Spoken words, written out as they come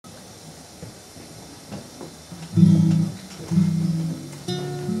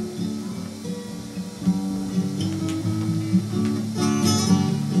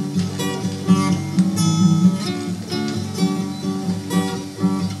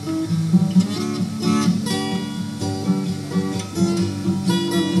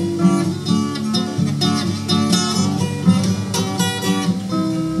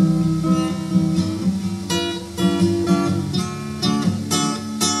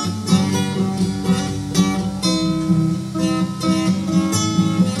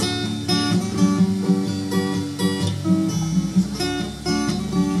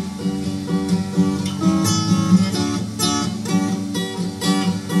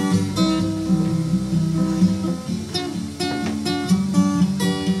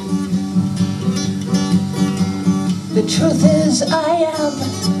The truth is I am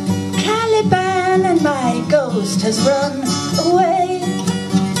Caliban, and my ghost has run away.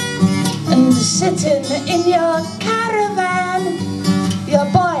 And sitting in your caravan, your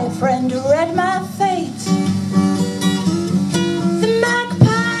boyfriend read my fate. The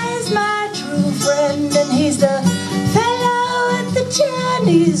magpie is my true friend, and he's the fellow at the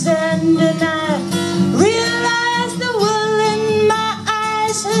journey's end. And I realize the wool in my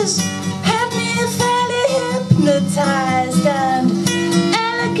eyes has had me fairly hypnotized, and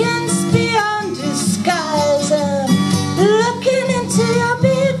elegance beyond disguise. I'm looking into your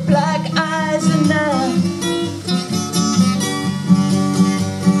big black eyes, and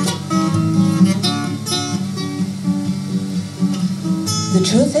the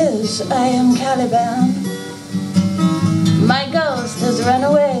truth is I am Caliban. My ghost has run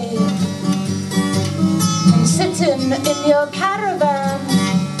away, and sitting in your caravan,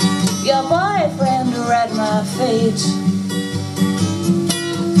 your boyfriend read my fate.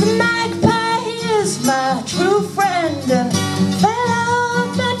 The magpie is my true friend, and fellow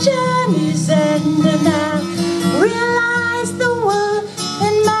of my journey's end. And